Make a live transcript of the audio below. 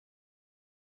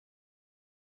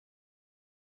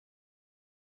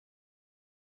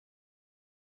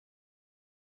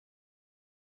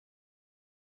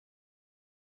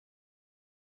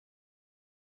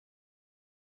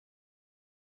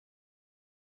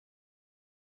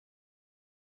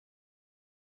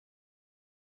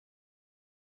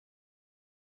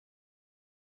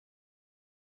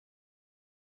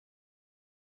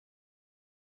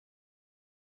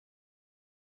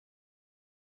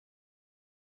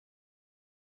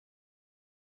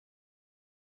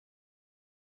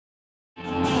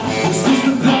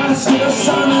still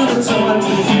sun in the times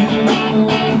of the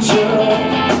future.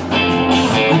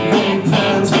 We make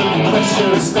plans when the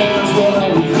pressure stands. What are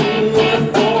we here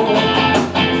for?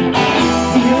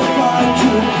 If I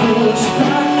could push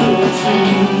back the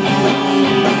truth,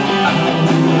 I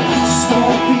would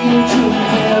stop being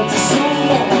compared to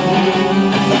someone who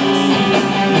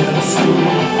never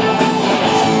stood.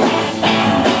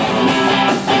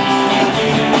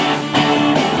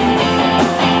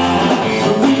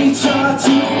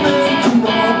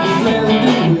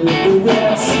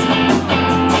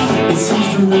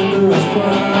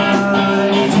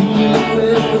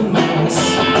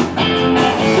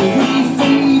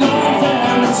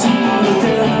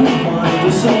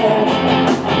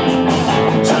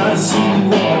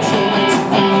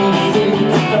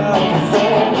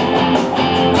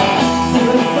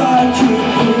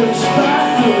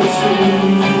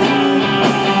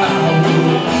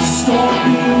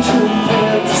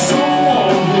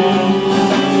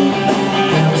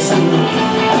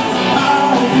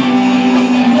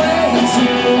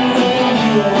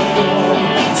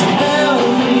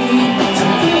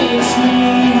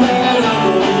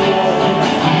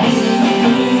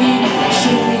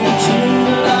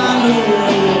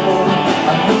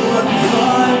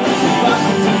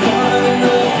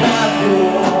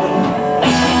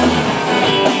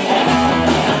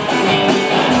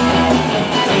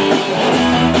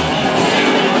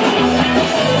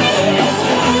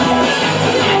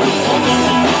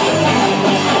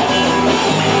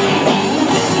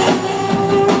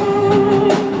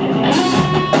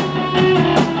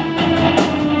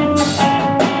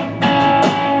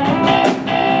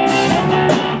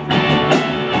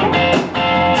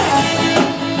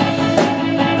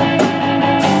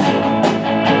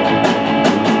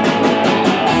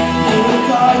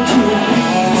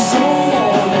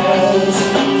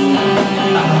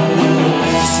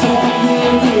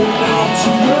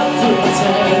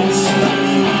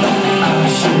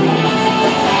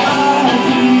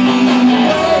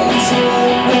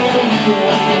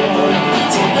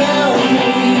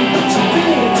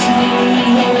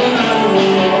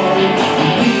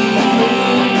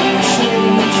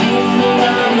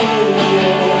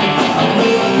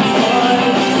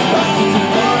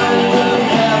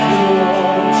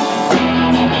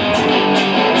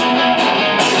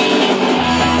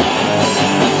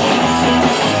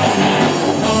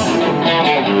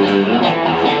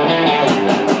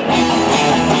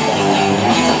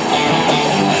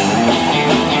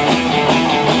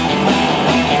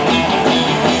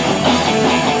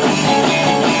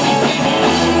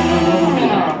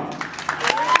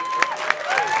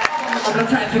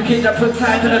 I put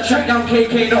time to the track down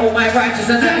KK, not all my righteous,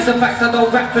 and that is the fact I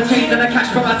don't rap for change, and I cash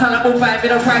for my talent, all by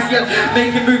middle price, yeah.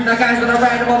 Make it move, now guys, when I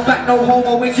ride them on back, no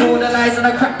homo, wings, all the lies, and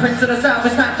I crack prints in the south,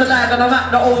 it's time to live, and I'm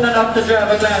not old enough to drive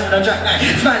a glad on a track night.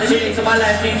 Smiling shit, so my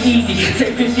life is easy.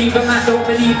 Take 15, but man, don't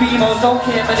believe females, don't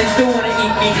care, but they still wanna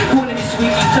eat me. Calling me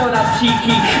sweetie, turn up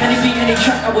cheeky. Any beat, any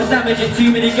track, I was damaging. Too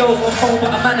many girls on home,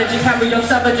 but I'm managing, carry on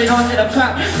savaging, haunting a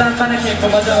trap. Man, I came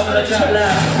from a dog on a track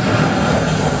loud.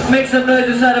 Make some noise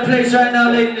inside the place right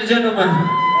now, ladies and gentlemen.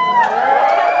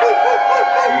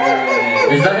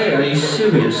 Is that it? Are you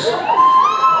serious?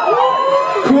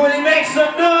 Coolly, make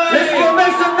some noise! Let's go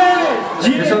make some noise!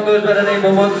 This song goes by the name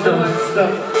of Monster.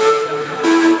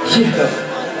 Yeah.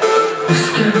 Let's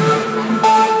go.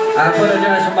 I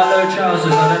apologize for my low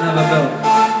trousers, I don't have a belt.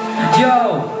 Yo!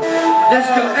 Let's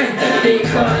go, hey! They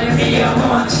calling me a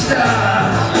monster.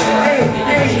 Hey,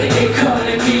 hey, they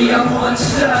calling me a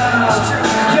monster.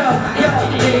 Yo,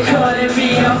 they calling me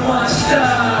a monster.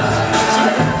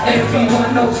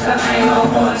 Everyone knows that I'm a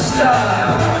monster.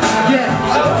 Yeah,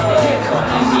 they're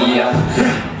calling me a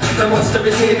the monster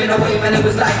is here in a way, man, it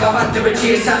was like 100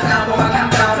 years. Sat down for my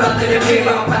cap down under the fear.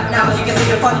 I'm back now, you can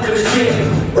see the thunder is here.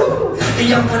 The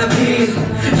young one appears.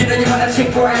 You know you wanna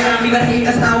take where I am. Even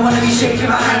haters now wanna be shaking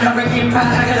my hand. I'm bringing back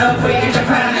like an earthquake in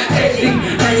Japan. Deadly,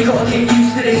 now you gotta get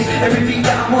used to this. Every beat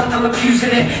that I'm on, I'm abusing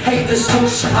it. Haters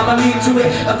push, I'm immune to it.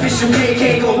 Official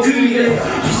KK, go Google it.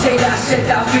 You say that I said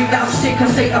that, I think that I'm sick. I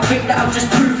say I think that I'm just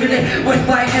proving it. Went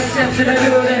by SM to the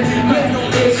building. Yeah,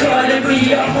 they're calling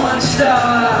me a monster.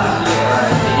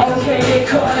 Okay, they're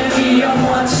calling me a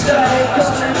monster. They're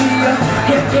calling me a,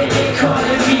 they're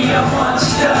calling me a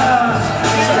monster.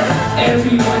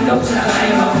 Everyone knows that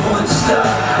I'm a monster.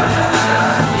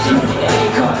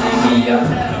 They're calling me a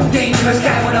dangerous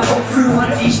guy when I go through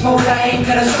unleash mode. I ain't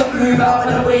gonna stop, move out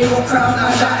of the way, your crowd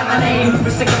now shouting my name. We're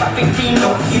sick about 15,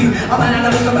 not you. I'm an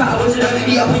animal compatible.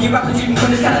 Eat up when you rap with you from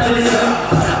this cannibalism.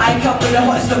 I come with the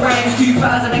hottest of rhymes,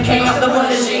 2000 and came up the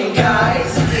polishing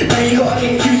guys. Now you gotta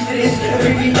get used to this.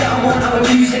 Every beat that I'm on, I'm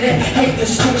abusing it. Hate the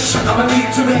swoosh, I'm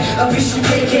immune to it. A fish and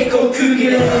KK, go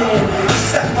Google it.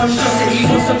 Stack monstrosity,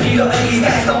 wants to be like these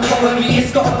guys don't follow me.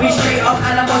 It's gotta be straight up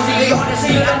animosity,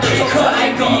 honesty, and the top.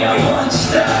 I got be a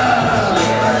monster.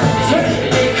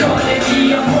 They calling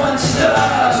me a monster.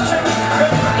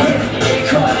 They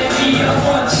calling me a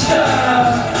monster.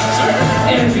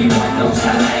 Everyone knows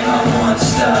that I'm a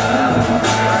monster.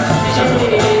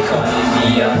 They calling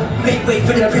me a. Make way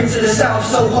for the Prince of the South.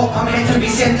 So hot, I'm meant to be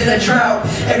sent in a drought.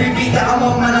 Every beat that I'm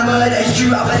on, man, I murder is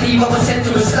true. I believe I was sent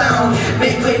to astound.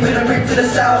 Make way for the Prince of the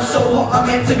South. So hot, I'm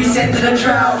meant to be sent in a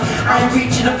drought. I ain't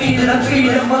reaching a feeling, I'm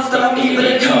feeling a monster. I'm evil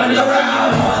and demons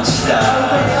around. Monster.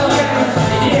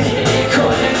 They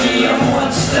calling me a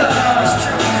monster.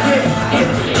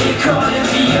 They calling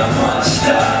me a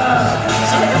monster.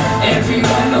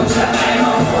 Everyone knows that I'm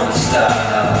a monster.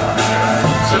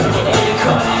 They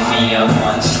calling me a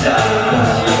monster.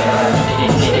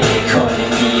 They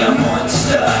calling me a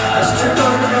monster.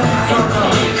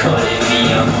 They calling me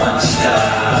a monster.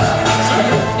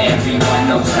 Everyone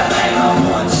knows that I'm a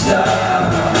monster.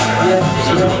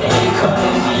 They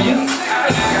calling me a.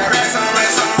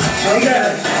 Okay,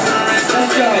 let's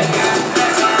go.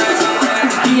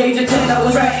 The age of 10 I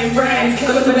was writing rhymes.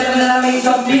 Got to better than I made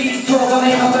some beats. 12 I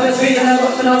made my first beat and I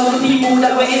got to know some people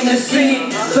that were in the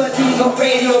scene. 13 got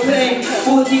radio play,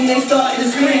 14 they started to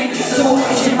scream. So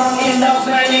watching my end out,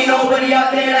 man, ain't nobody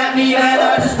out there like me, man.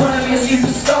 I just wanna be a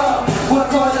superstar.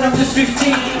 Work hard and I'm just 15.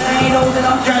 I ain't old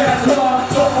enough to drive a car.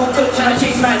 So I'm on foot trying to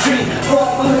chase my dream.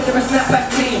 Brought my hood to a snapback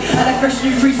team and a fresh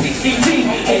new 360 team.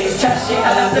 Hey, it's chat shit,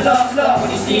 I love the laugh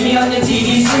when you see me on your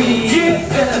TV screen. Yeah,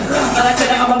 and I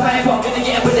said that I'm a piper, gonna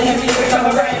get with the heavy lyrics, I'm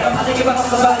a writer. I don't give a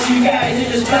fuck about you guys,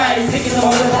 you just flies, thinking I'm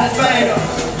a little ass spider.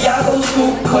 Yeah, I go to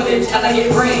school, college, and I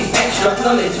get brains, extra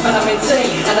knowledge. Man, I'm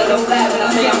insane, and I don't lie when I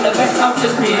say I'm the best, I'm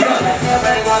just being honest.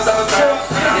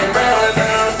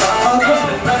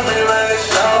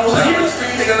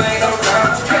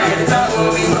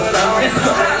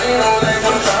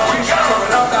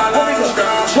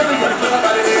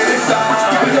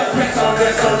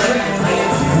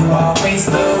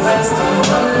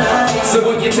 So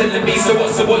what you telling me? So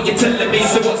what you telling me?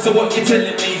 So what you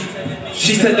telling me?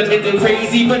 She's telling me they're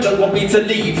crazy but don't want me to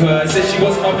leave her. Says she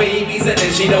wants my babies and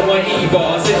then she don't want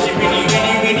Eva. Says she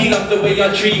really love the way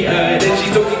I treat her. Then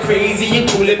she's talking crazy and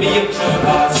calling me a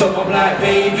cheater. So I'm like,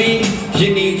 baby,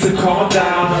 you need to calm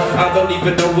down. I don't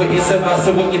even know what it's about.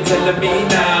 So what you telling me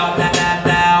now?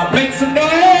 Make some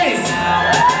noise!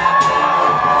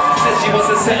 She wants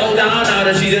to settle down now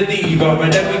that she's a diva.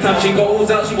 And every time she goes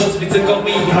out she wants me to go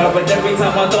meet her. But every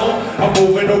time I don't, I'm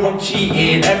moving or I'm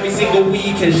cheating. Every single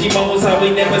weekend she moans how we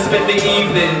never spend the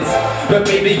evenings. But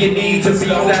baby you need to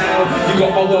slow down. You got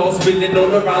my world spinning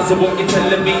all around. So what you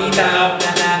telling me now?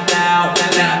 Now.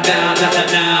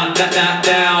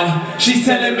 She's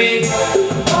telling me,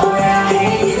 oh I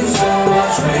hate you so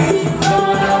much, baby.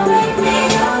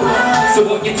 So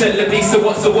what you telling me? So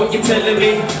what you telling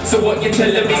me? So what you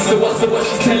telling me? So what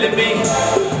she's telling me?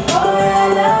 Oh I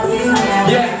love you,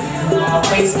 yeah. You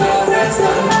always the rest of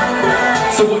my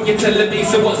life. So what you telling me?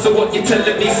 So what you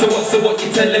telling me? So what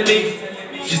you telling me?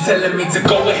 She's telling me to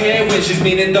go ahead when she's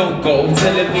meaning don't go.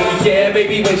 Telling me yeah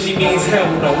baby when she means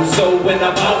hell no. So when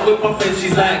I'm out with my friends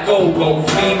she's like go.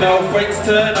 Female friends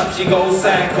turn up she goes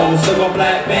psycho. So I'm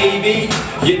like baby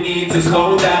you need to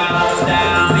slow down.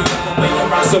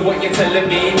 So what you telling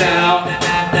me now?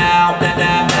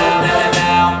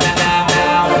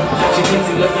 She keeps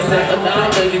it looking like a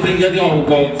know you think you're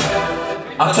go.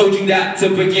 I told you that to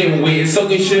begin with, so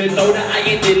you should know that I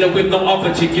ain't dealing with no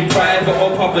other chicken, private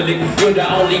or public. You're the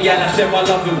only gal I share my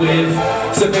loving with.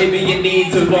 So baby you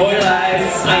need to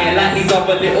realize I ain't like these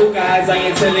other little guys, I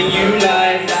ain't telling you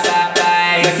lies.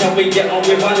 That's how we get on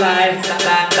with our life.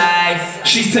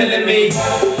 She's telling me,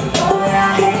 oh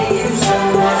I hate you so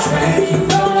much, baby.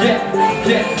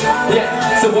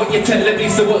 Yeah. So what you telling me?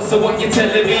 So what you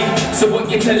telling me? So what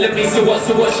you telling me? So what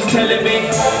she's telling me?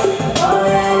 Oh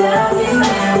I love you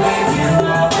and with you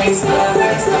always the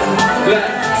rest of my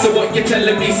life. So what you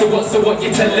telling me? So what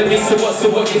you telling me? So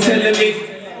what you telling me?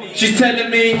 She's telling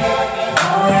me, oh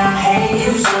I hate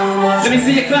you so much. Let me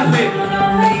see you clapping.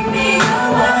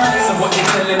 So what you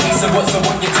telling me? So what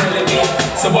you telling me?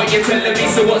 So what you telling me?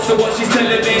 So what she's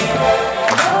telling me?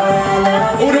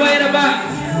 All the way in the back.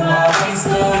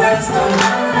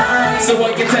 So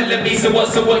what you telling me? So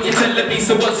what you telling me?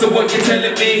 So what you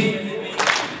telling me?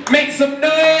 Make some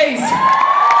noise!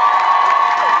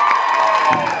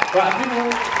 Right, hello.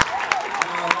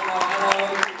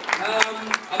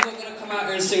 I'm not going to come out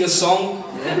here and sing a song.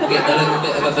 Get a little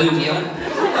bit of a boogie on.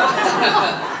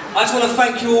 I just want to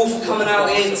thank you all for coming out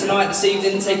here tonight, this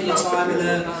evening, taking your time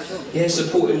and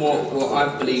supporting what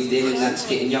I've believed in, and that's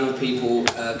getting young people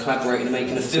collaborating and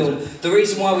making a film. The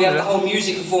reason why we have the whole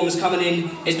music performers coming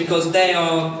in is because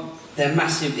they're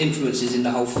massive influences in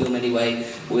the whole film anyway.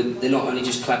 They not only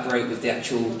just collaborate with the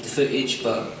actual footage,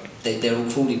 but they're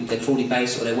Crawley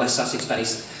based, or they're West Sussex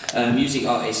based music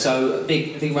artists. So a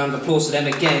big round of applause to them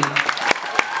again, as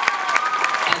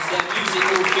their music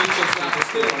will feature throughout the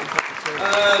film.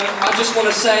 I just want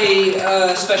to say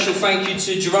a special thank you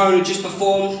to Jerome, who just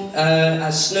performed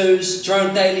as Snooze.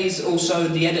 Jerome Daly's also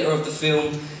the editor of the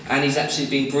film, and he's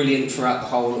absolutely been brilliant throughout the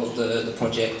whole of the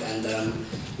project, and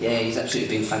yeah, he's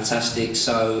absolutely been fantastic.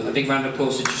 So a big round of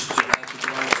applause to Jerome as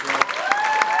well.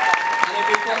 And then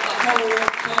we've got the whole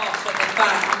cast at the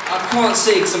back. I can't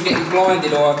see because I'm getting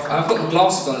blinded, or I've got my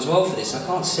glasses on as well for this. I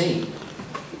can't see.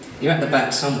 You're at the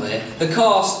back somewhere. The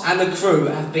cast and the crew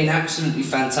have been absolutely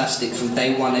fantastic from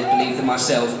day one. They've believed in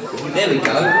myself. There we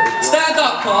go. Stand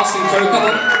up, cast and crew, come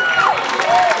on.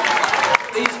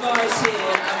 These guys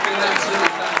here have been absolutely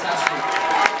fantastic.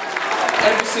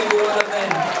 Every single one of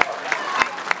them.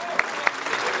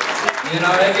 You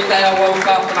know, every day I woke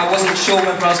up and I wasn't sure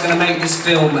whether I was going to make this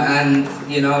film, and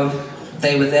you know,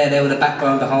 they were there. They were the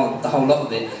backbone, the whole lot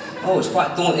of it. Oh, it's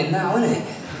quite daunting now, isn't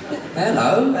it?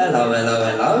 Hello.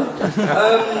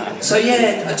 So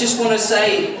yeah, I just want to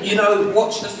say, you know,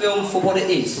 watch the film for what it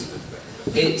is.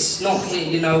 It's not,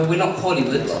 you know, we're not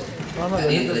Hollywood. At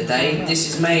the end of the day,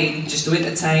 this is made just to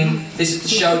entertain. This is to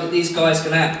show that these guys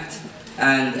can act,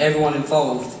 and everyone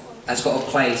involved has got a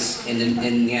place in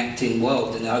the acting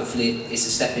world, and hopefully it's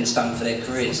a stepping stone for their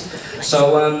careers.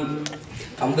 So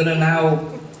I'm gonna now,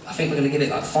 I think we're gonna give it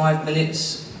like 5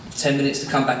 minutes, 10 minutes to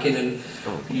come back in and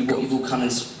what you've all come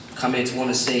here to want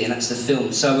to see, and that's the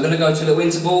film. So we're going to go to a little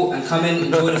interval and come in,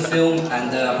 enjoy the film, and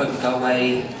I hope you go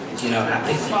away, you know,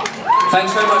 happy.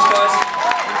 Thanks very much, guys.